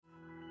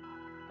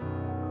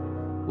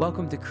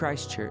Welcome to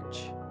Christ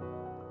Church.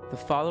 The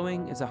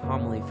following is a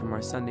homily from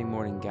our Sunday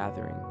morning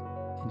gathering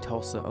in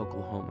Tulsa,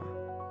 Oklahoma.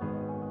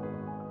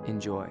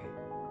 Enjoy.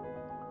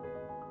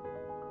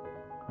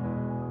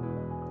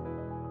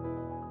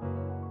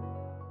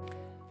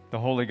 The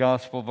Holy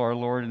Gospel of our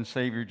Lord and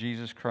Savior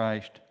Jesus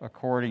Christ,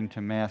 according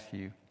to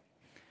Matthew.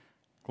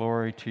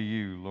 Glory to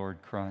you,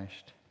 Lord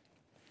Christ.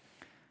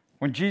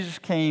 When Jesus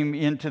came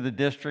into the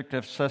district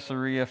of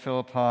Caesarea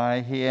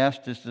Philippi, he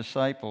asked his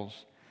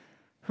disciples,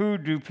 "Who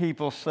do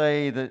people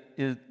say that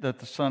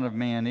the Son of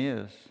Man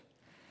is?"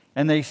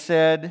 And they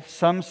said,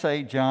 "Some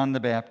say John the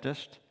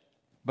Baptist,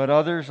 but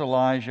others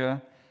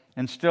Elijah,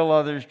 and still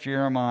others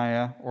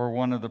Jeremiah or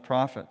one of the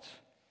prophets."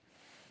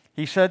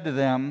 He said to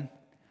them,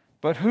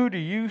 "But who do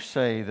you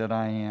say that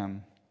I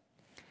am?"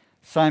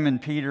 Simon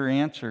Peter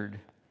answered,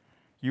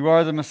 "You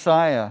are the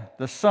Messiah,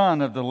 the Son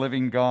of the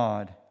living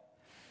God."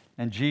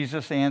 And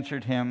Jesus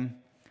answered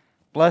him,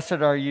 "Blessed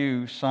are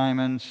you,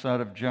 Simon, son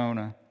of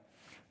Jonah,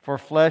 for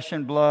flesh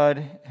and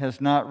blood has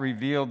not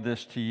revealed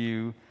this to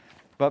you,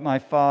 but my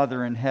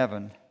Father in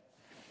heaven.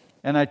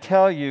 And I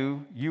tell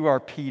you, you are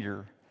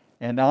Peter,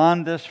 and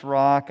on this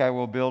rock I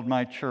will build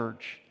my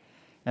church,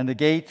 and the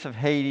gates of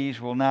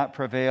Hades will not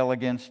prevail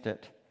against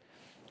it.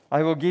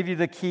 I will give you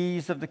the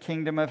keys of the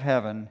kingdom of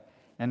heaven,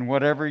 and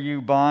whatever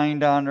you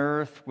bind on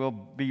earth will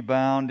be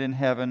bound in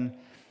heaven,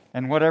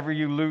 and whatever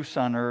you loose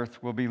on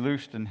earth will be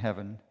loosed in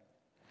heaven."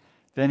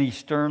 Then he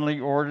sternly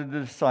ordered the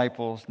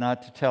disciples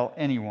not to tell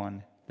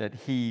anyone that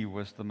he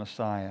was the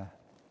Messiah.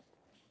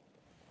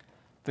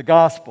 The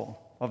Gospel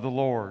of the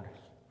Lord.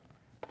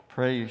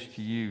 Praise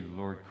to you,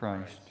 Lord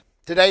Christ.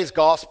 Today's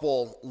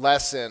gospel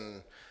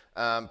lesson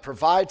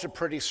provides a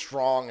pretty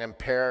strong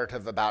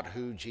imperative about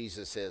who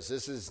Jesus is.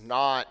 This is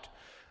not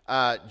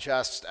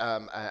just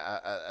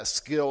a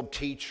skilled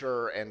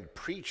teacher and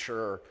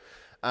preacher.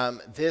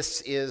 This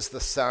is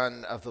the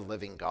Son of the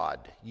living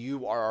God.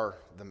 You are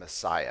the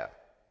Messiah.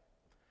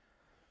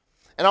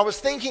 And I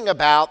was thinking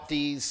about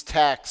these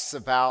texts,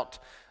 about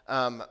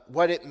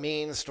what it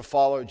means to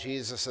follow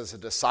Jesus as a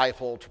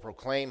disciple, to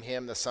proclaim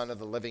him the Son of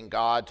the living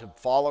God, to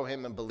follow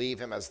him and believe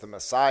him as the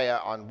Messiah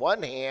on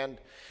one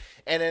hand,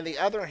 and on the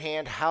other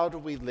hand, how do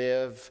we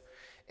live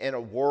in a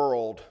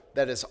world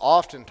that is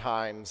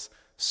oftentimes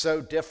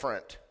so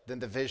different than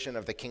the vision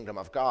of the kingdom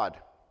of God?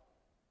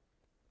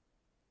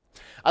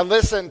 I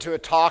listened to a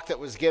talk that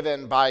was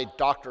given by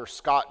Dr.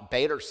 Scott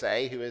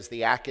Badersay, who is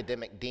the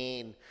academic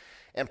dean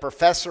and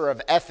professor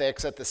of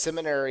ethics at the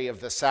Seminary of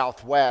the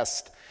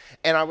Southwest,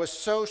 and I was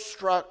so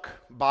struck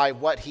by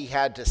what he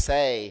had to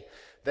say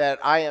that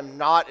I am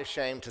not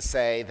ashamed to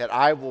say that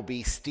I will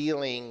be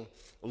stealing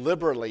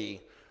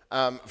liberally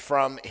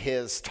from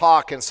his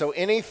talk. And so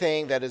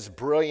anything that is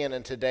brilliant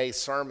in today's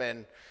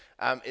sermon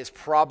is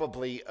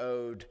probably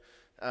owed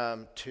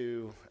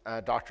to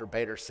Dr.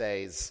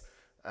 Badersay's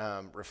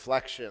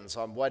reflections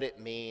on what it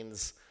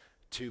means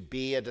to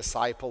be a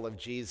disciple of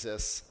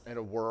Jesus in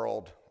a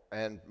world,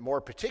 and more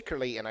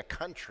particularly in a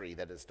country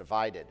that is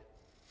divided.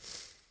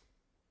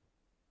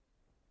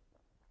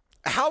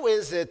 How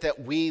is it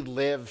that we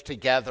live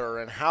together,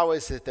 and how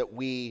is it that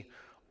we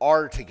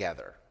are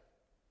together?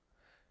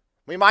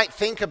 We might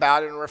think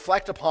about and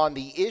reflect upon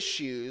the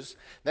issues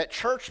that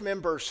church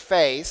members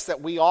face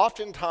that we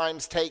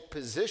oftentimes take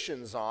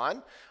positions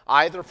on,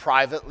 either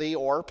privately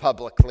or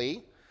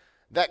publicly,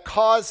 that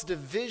cause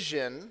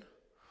division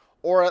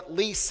or at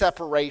least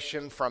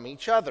separation from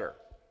each other.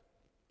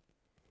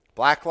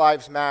 Black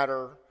lives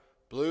matter,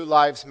 blue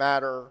lives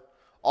matter,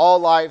 all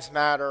lives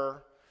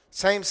matter,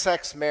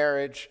 same-sex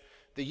marriage,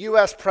 the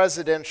U.S.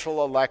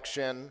 presidential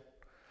election,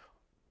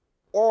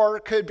 or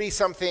it could be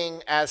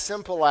something as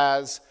simple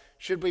as,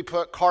 should we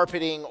put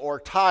carpeting or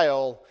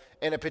tile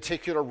in a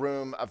particular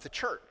room of the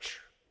church?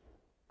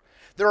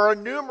 There are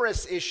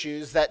numerous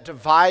issues that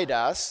divide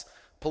us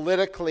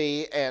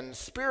politically and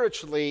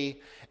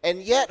spiritually,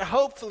 and yet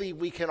hopefully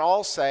we can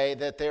all say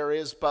that there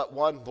is but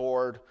one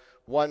Lord,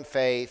 one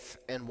faith,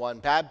 and one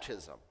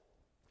baptism.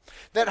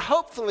 That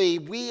hopefully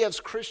we as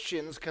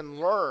Christians can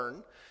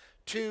learn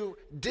to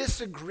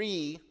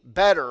disagree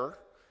better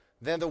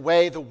than the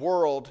way the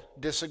world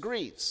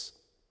disagrees.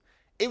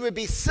 It would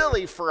be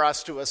silly for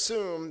us to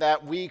assume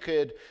that we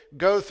could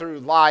go through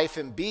life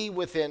and be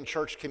within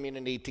church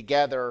community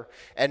together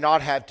and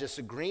not have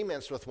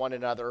disagreements with one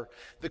another.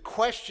 The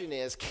question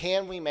is,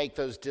 can we make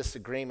those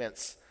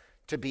disagreements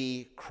to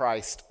be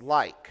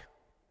Christ-like?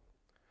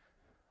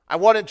 I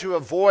wanted to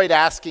avoid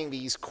asking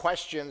these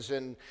questions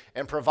and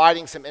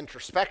providing some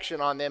introspection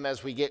on them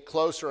as we get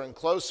closer and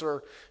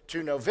closer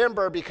to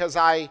November, because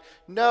I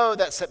know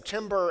that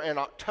September and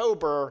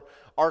October,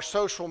 our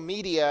social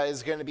media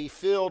is going to be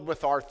filled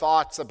with our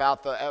thoughts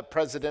about the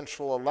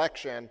presidential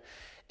election.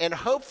 And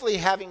hopefully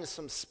having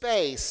some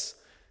space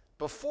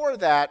before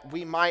that,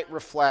 we might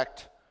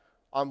reflect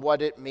on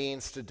what it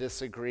means to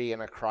disagree in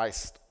a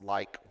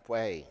Christ-like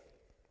way.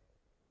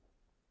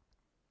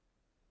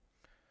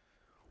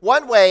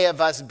 One way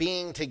of us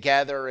being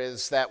together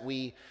is that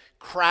we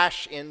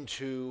crash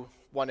into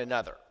one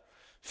another.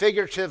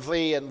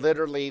 Figuratively and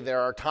literally,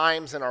 there are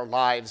times in our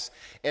lives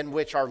in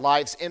which our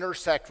lives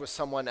intersect with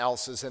someone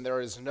else's, and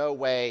there is no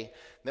way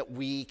that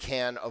we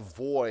can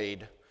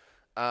avoid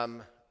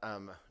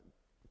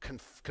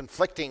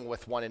conflicting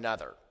with one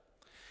another.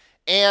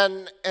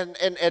 And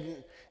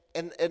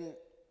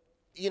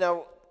you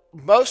know,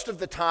 most of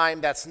the time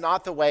that's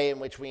not the way in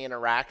which we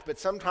interact, but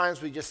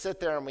sometimes we just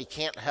sit there and we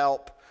can't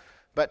help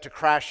but to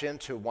crash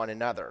into one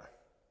another.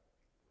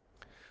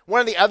 One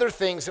of the other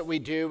things that we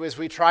do is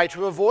we try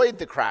to avoid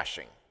the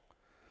crashing.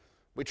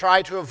 We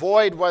try to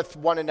avoid with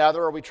one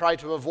another, or we try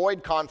to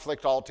avoid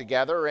conflict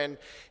altogether, and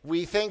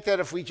we think that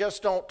if we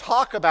just don't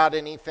talk about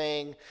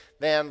anything,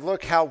 then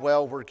look how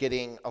well we're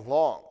getting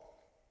along.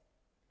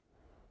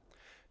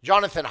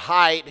 Jonathan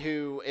Haidt,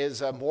 who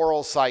is a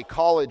moral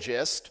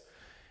psychologist,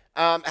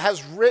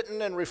 has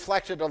written and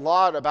reflected a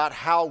lot about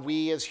how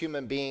we as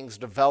human beings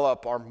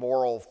develop our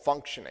moral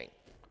functioning.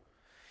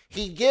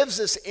 He gives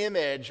this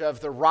image of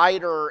the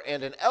rider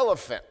and an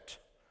elephant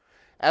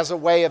as a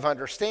way of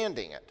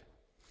understanding it.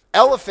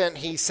 Elephant,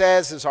 he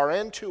says, is our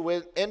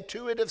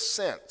intuitive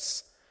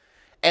sense.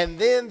 And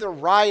then the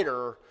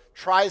rider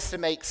tries to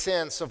make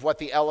sense of what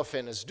the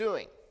elephant is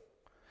doing.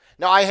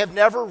 Now, I have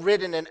never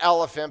ridden an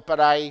elephant, but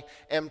I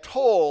am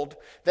told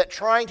that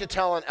trying to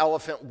tell an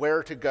elephant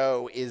where to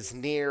go is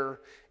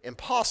near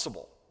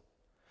impossible.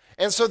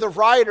 And so the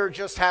rider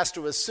just has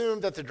to assume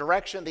that the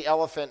direction the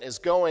elephant is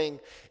going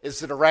is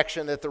the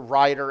direction that the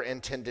rider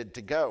intended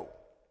to go.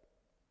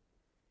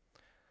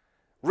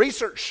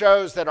 Research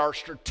shows that our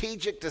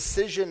strategic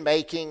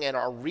decision-making and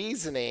our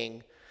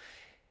reasoning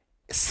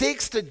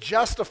seeks to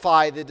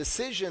justify the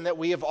decision that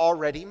we have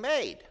already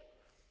made.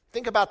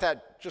 Think about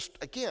that just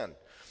again.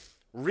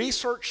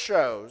 Research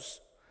shows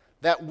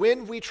that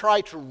when we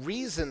try to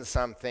reason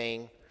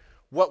something,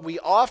 what we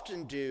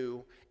often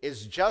do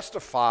is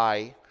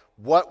justify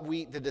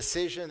the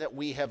decision that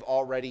we have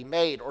already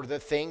made, or the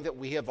thing that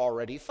we have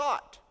already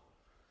thought.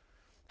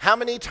 How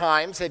many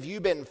times have you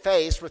been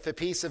faced with a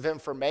piece of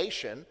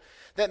information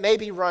that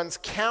maybe runs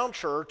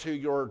counter to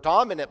your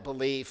dominant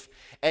belief,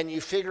 and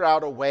you figure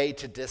out a way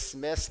to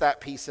dismiss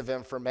that piece of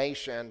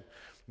information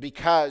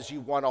because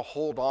you want to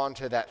hold on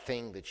to that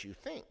thing that you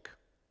think?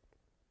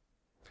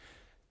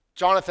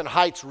 Jonathan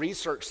Haidt's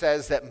research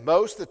says that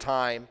most of the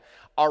time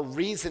our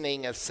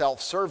reasoning is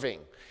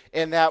self-serving,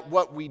 and that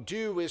what we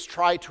do is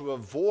try to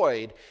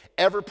avoid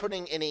ever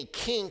putting any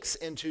kinks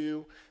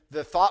into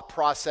the thought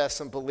process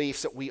and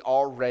beliefs that we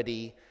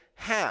already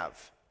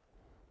have.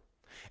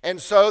 And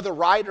so the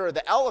rider of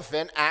the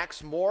elephant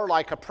acts more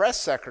like a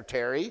press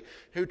secretary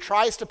who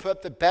tries to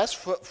put the best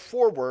foot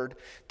forward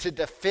to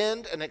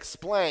defend and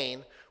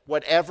explain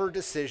whatever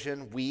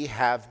decision we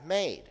have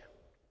made.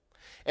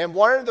 And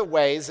one of the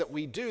ways that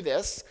we do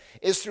this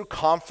is through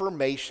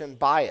confirmation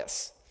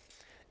bias.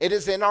 It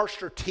is in our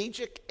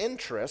strategic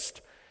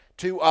interest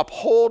to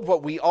uphold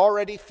what we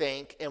already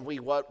think and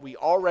what we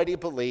already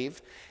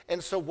believe.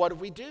 And so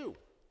what do?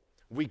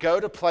 We go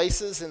to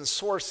places and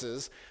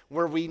sources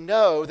where we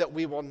know that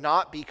we will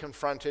not be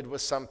confronted with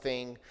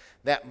something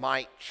that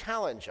might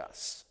challenge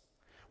us.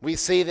 We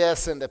see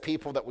this in the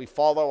people that we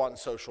follow on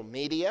social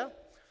media,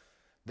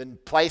 the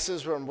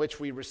places in which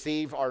we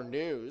receive our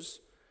news,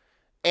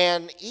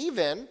 and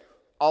even,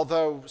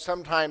 although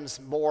sometimes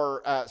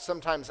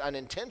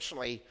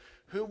unintentionally,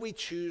 who we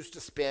choose to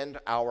spend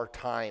our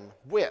time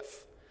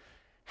with.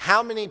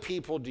 How many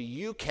people do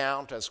you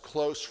count as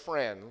close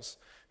friends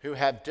who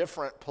have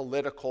different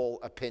political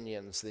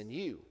opinions than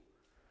you?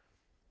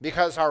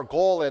 Because our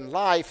goal in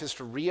life is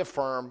to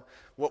reaffirm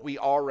what we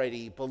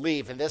already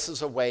believe, and this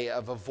is a way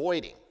of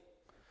avoiding.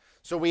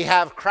 So we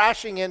have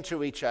crashing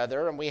into each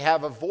other, and we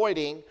have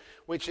avoiding,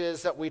 which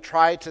is that we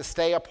try to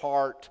stay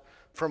apart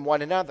from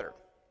one another.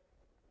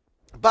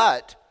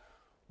 But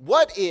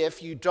what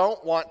if you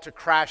don't want to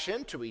crash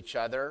into each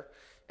other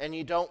and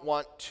you don't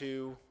want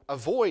to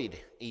avoid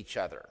each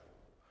other?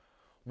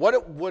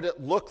 What would it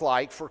look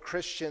like for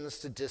Christians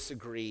to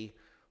disagree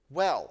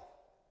well?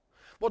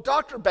 Well,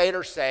 Dr.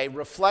 Bader-Say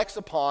reflects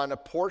upon a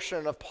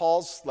portion of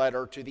Paul's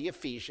letter to the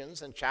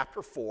Ephesians in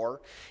chapter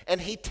 4,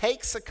 and he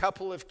takes a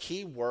couple of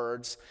key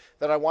words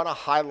that I want to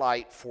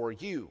highlight for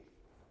you.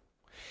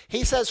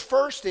 He says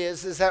first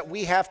is that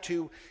we have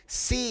to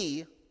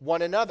see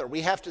one another.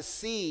 We have to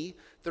see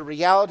the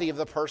reality of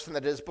the person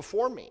that is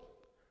before me.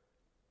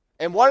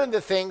 And one of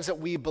the things that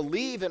we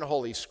believe in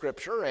Holy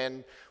Scripture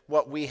and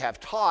what we have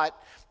taught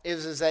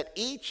is that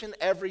each and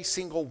every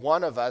single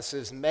one of us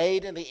is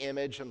made in the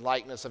image and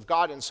likeness of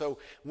God. And so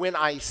when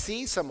I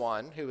see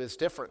someone who is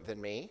different than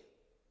me,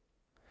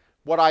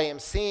 what I am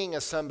seeing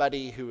is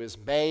somebody who is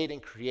made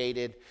and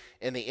created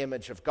in the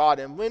image of God.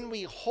 And when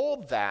we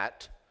hold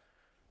that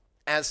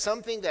as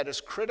something that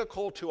is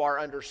critical to our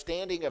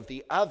understanding of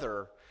the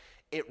other,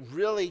 it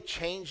really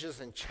changes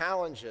and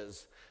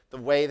challenges the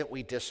way that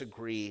we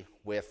disagree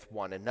with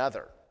one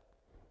another.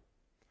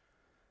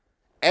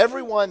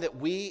 Everyone that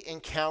we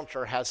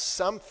encounter has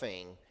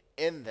something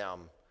in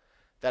them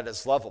that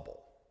is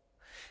lovable.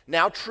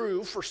 Now,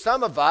 true, for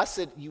some of us,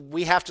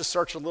 we have to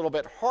search a little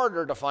bit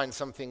harder to find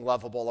something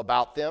lovable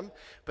about them,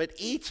 but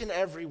each and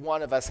every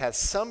one of us has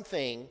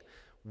something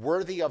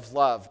worthy of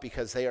love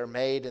because they are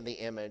made in the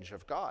image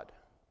of God.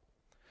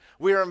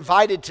 We are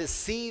invited to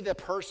see the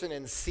person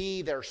and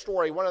see their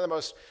story. One of the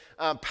most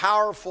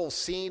powerful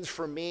scenes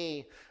for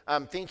me,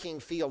 thinking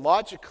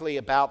theologically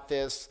about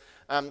this,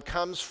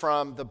 comes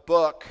from the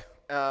book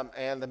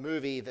and the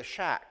movie The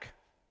Shack.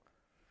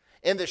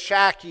 In The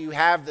Shack, you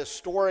have the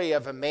story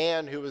of a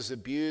man who was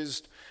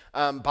abused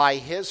by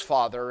his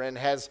father and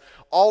has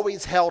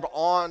always held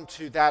on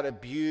to that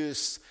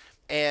abuse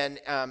and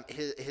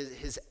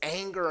his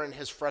anger and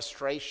his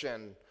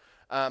frustration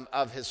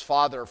of his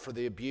father for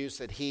the abuse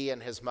that he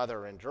and his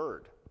mother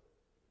endured.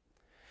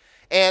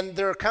 And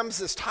there comes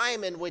this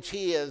time in which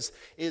he is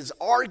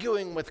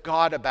arguing with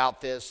God about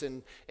this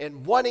and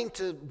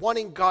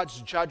wanting God's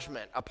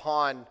judgment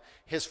upon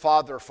his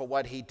father for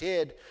what he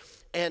did.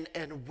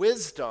 And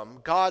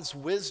wisdom, God's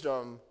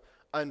wisdom,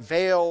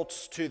 unveiled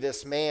to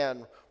this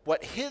man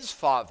what his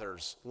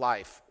father's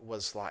life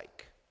was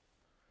like.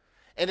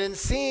 And in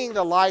seeing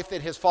the life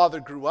that his father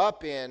grew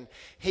up in,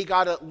 he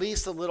got at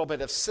least a little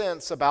bit of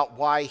sense about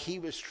why he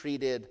was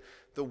treated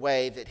the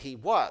way that he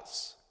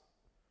was.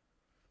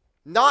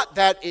 Not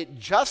that it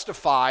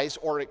justifies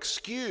or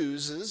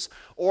excuses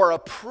or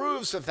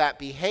approves of that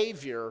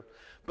behavior,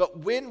 but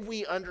when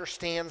we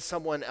understand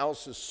someone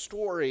else's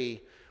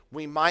story,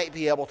 we might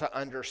be able to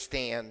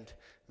understand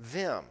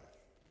them.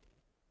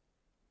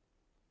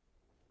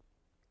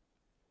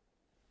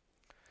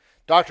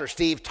 Dr.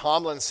 Steve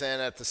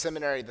Tomlinson at the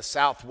Seminary of the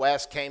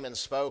Southwest came and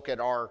spoke at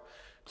our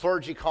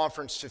clergy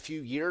conference a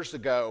few years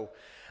ago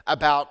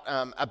about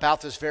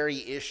this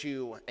very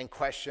issue and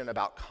question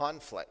about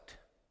conflict.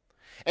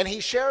 And he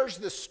shares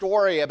this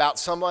story about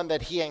someone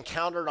that he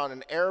encountered on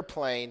an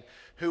airplane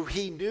who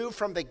he knew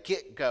from the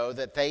get-go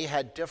that they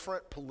had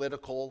different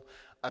political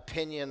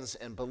opinions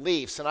and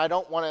beliefs. And I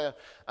don't want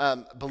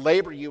to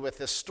belabor you with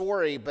this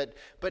story, but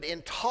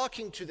in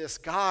talking to this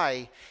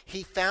guy,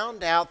 he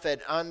found out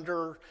that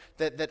under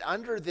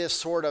this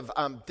sort of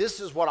this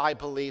is what I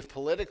believe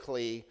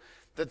politically,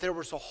 that there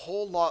was a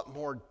whole lot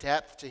more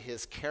depth to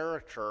his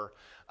character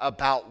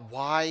about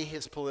why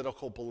his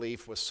political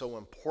belief was so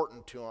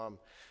important to him,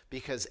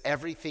 because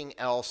everything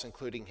else,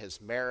 including his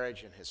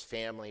marriage and his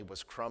family,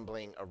 was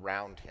crumbling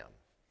around him.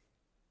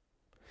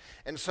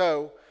 And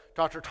so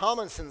Dr.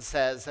 Tomlinson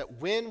says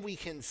that when we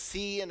can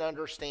see and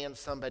understand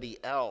somebody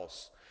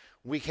else,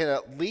 we can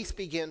at least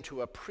begin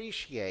to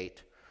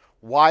appreciate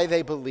why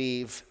they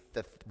believe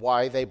the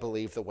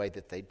way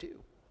that they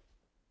do.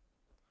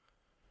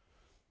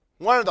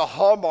 One of the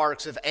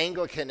hallmarks of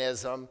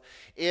Anglicanism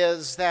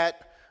is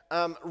that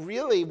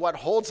really what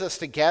holds us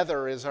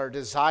together is our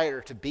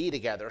desire to be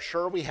together.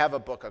 Sure, we have a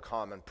Book of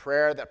Common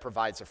Prayer that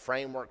provides a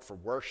framework for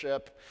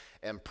worship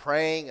and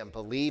praying and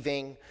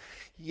believing.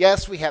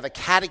 Yes, we have a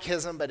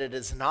catechism, but it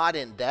is not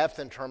in depth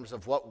in terms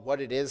of what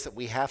it is that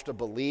we have to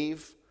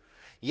believe.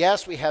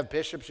 Yes, we have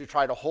bishops who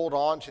try to hold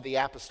on to the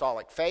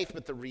apostolic faith,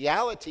 but the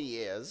reality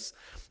is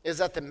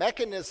that the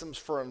mechanisms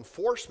for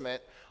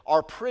enforcement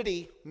are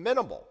pretty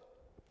minimal.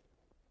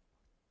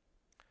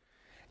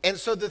 And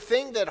so the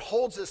thing that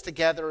holds us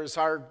together is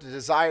our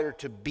desire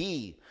to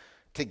be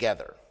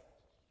together.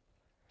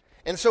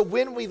 And so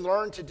when we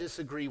learn to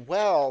disagree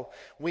well,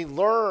 we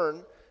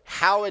learn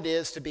how it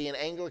is to be an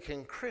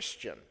Anglican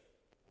Christian,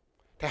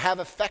 to have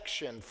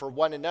affection for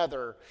one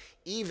another,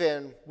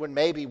 even when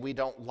maybe we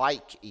don't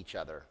like each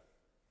other.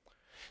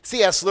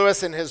 C.S.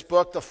 Lewis, in his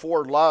book, The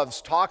Four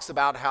Loves, talks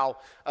about how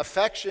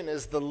affection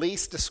is the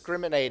least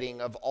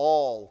discriminating of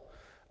all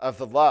of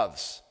the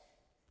loves.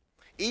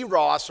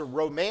 Eros, or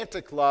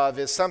romantic love,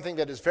 is something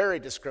that is very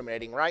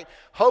discriminating, right?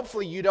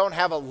 Hopefully you don't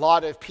have a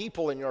lot of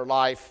people in your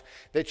life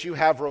that you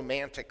have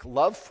romantic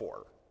love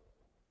for.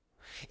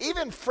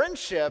 Even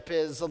friendship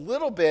is a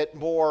little bit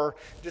more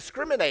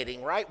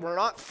discriminating, right? We're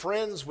not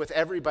friends with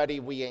everybody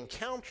we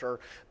encounter,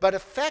 but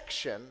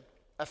affection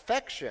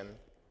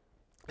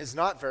is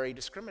not very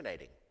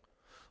discriminating.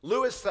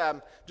 Lewis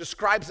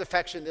describes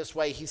affection this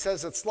way. He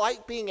says it's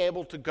like being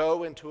able to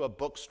go into a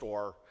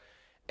bookstore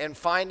and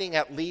finding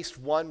at least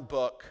one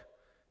book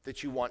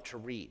that you want to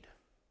read.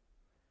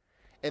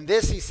 And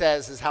this, he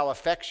says, is how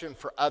affection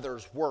for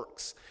others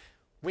works.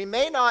 We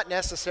may not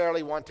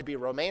necessarily want to be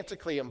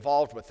romantically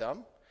involved with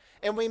them,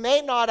 and we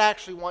may not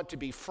actually want to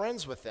be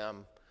friends with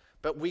them,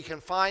 but we can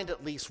find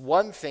at least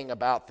one thing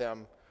about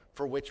them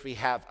for which we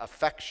have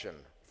affection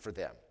for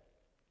them.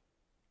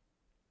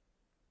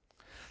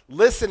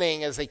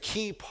 Listening is a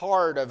key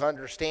part of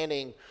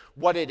understanding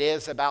what it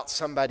is about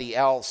somebody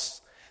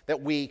else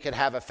that we could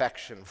have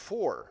affection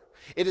for.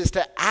 It is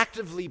to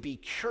actively be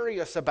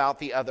curious about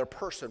the other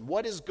person.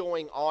 What is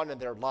going on in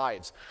their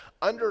lives?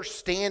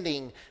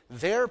 Understanding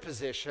their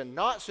position,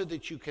 not so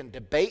that you can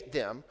debate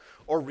them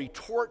or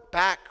retort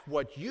back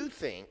what you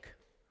think,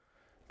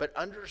 but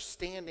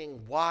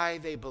understanding why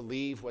they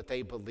believe what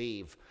they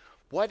believe.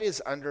 What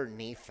is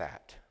underneath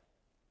that?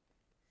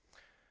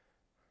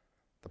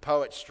 The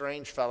poet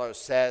Stringfellow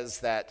says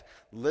that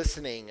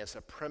listening is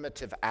a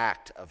primitive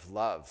act of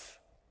love.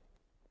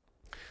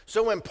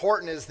 So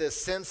important is this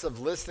sense of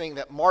listening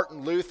that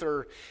Martin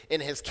Luther,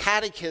 in his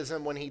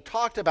catechism, when he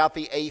talked about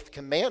the 8th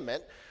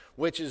commandment,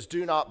 which is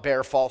do not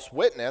bear false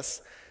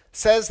witness,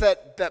 says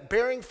that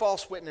bearing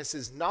false witness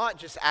is not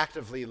just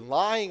actively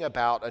lying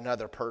about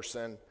another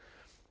person,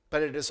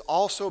 but it is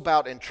also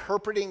about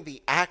interpreting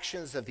the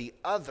actions of the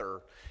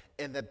other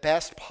in the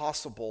best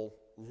possible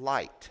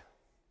light.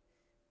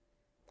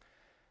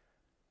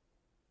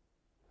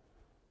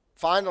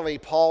 Finally,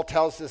 Paul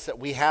tells us that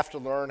we have to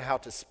learn how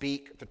to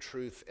speak the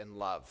truth in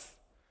love.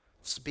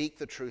 Speak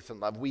the truth in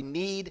love. We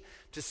need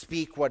to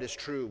speak what is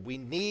true. We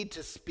need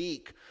to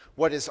speak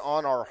what is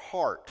on our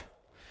heart.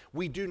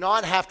 We do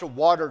not have to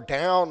water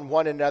down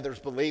one another's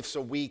beliefs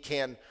so we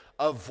can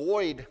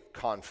avoid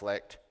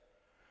conflict,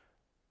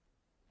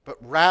 but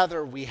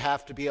rather we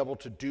have to be able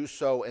to do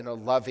so in a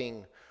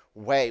loving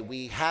way.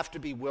 We have to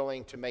be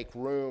willing to make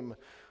room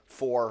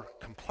for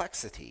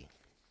complexity.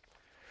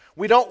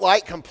 We don't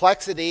like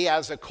complexity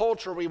as a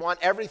culture. We want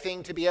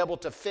everything to be able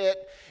to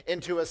fit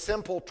into a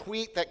simple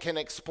tweet that can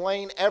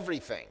explain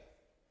everything.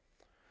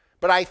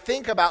 But I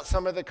think about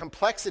some of the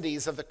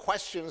complexities of the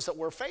questions that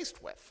we're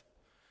faced with.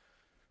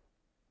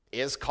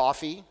 Is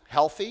coffee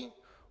healthy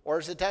or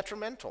is it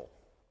detrimental?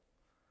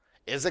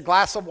 Is a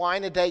glass of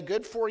wine a day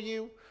good for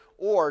you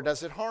or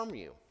does it harm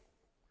you?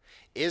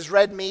 Is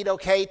red meat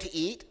okay to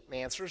eat? The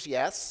answer is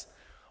yes.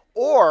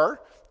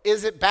 Or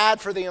is it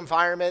bad for the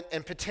environment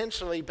and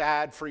potentially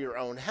bad for your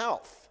own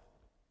health?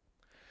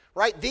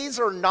 Right? These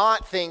are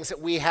not things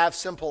that we have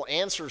simple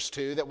answers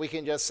to that we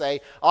can just say,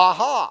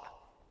 aha.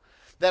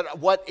 That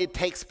what it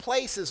takes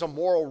place is a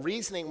moral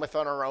reasoning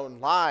within our own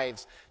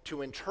lives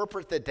to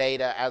interpret the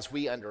data as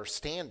we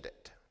understand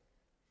it.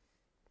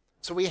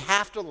 So we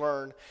have to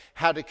learn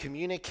how to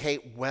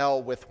communicate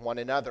well with one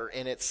another,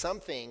 and it's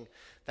something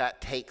that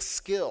takes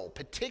skill,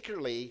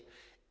 particularly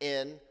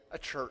in a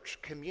church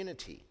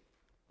community.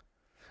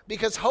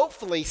 Because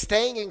hopefully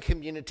staying in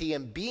community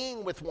and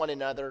being with one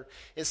another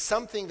is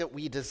something that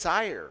we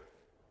desire.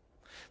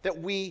 That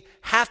we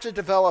have to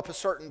develop a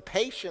certain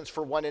patience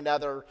for one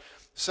another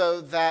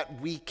so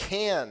that we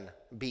can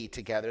be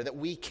together, that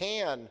we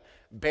can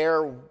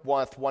bear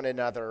with one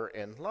another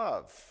in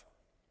love.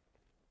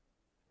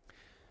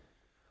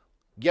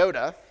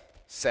 Yoda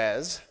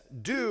says,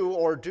 do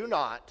or do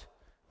not,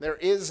 there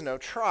is no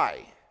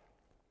try.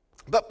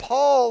 But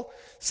Paul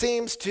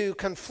seems to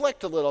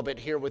conflict a little bit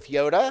here with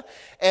Yoda,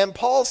 and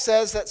Paul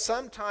says that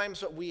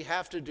sometimes what we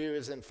have to do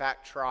is in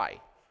fact try.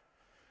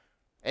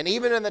 And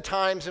even in the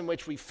times in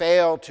which we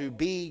fail to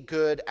be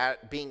good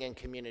at being in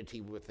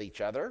community with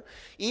each other,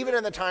 even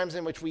in the times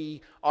in which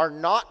we are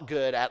not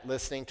good at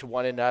listening to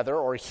one another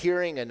or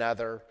hearing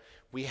another,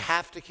 we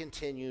have to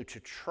continue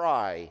to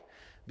try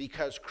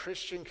because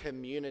Christian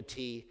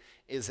community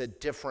is a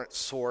different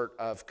sort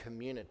of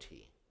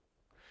community.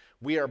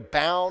 We are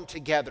bound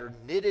together,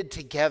 knitted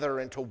together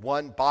into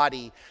one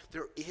body.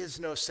 There is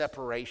no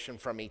separation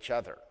from each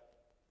other.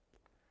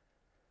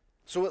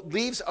 So it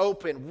leaves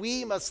open,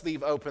 we must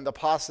leave open the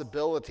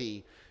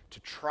possibility to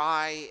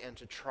try and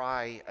to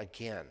try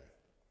again.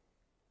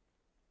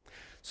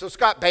 So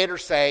Dr.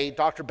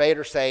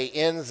 Badersay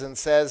ends and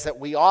says that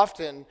we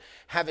often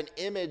have an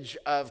image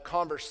of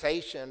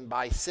conversation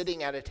by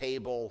sitting at a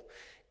table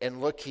and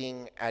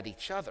looking at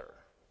each other.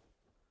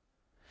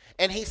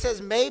 And he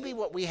says maybe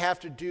what we have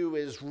to do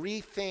is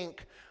rethink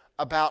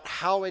about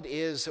how it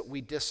is that we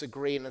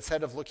disagree, and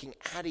instead of looking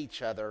at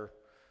each other,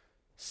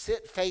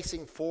 sit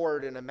facing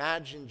forward and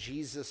imagine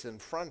Jesus in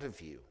front of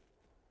you.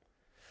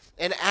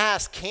 And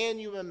ask, can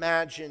you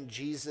imagine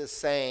Jesus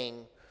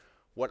saying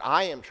what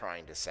I am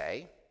trying to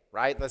say?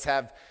 Right?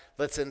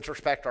 Let's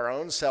introspect our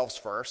own selves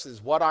first.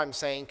 Is what I'm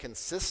saying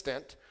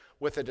consistent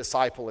with a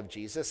disciple of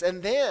Jesus?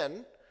 And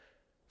then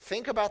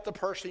think about the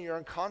person you're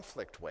in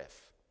conflict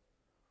with.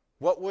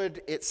 What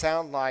would it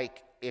sound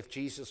like if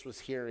Jesus was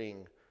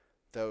hearing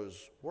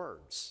those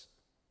words?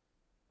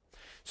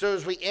 So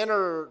as we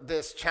enter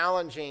this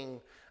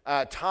challenging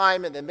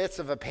time in the midst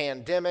of a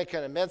pandemic,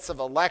 in the midst of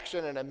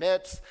election, in the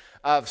midst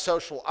of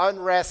social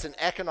unrest and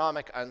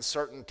economic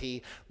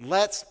uncertainty,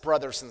 let's,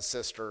 brothers and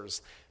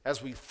sisters,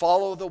 as we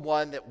follow the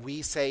one that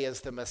we say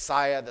is the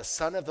Messiah, the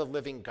Son of the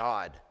living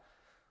God,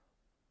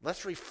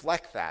 let's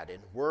reflect that in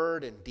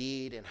word and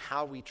deed and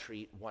how we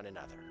treat one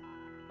another.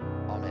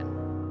 Amen.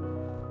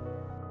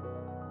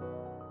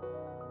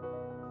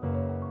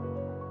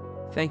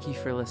 Thank you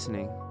for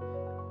listening.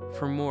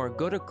 For more,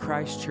 go to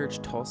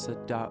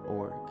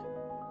christchurchtulsa.org,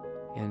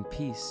 and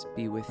peace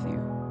be with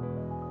you.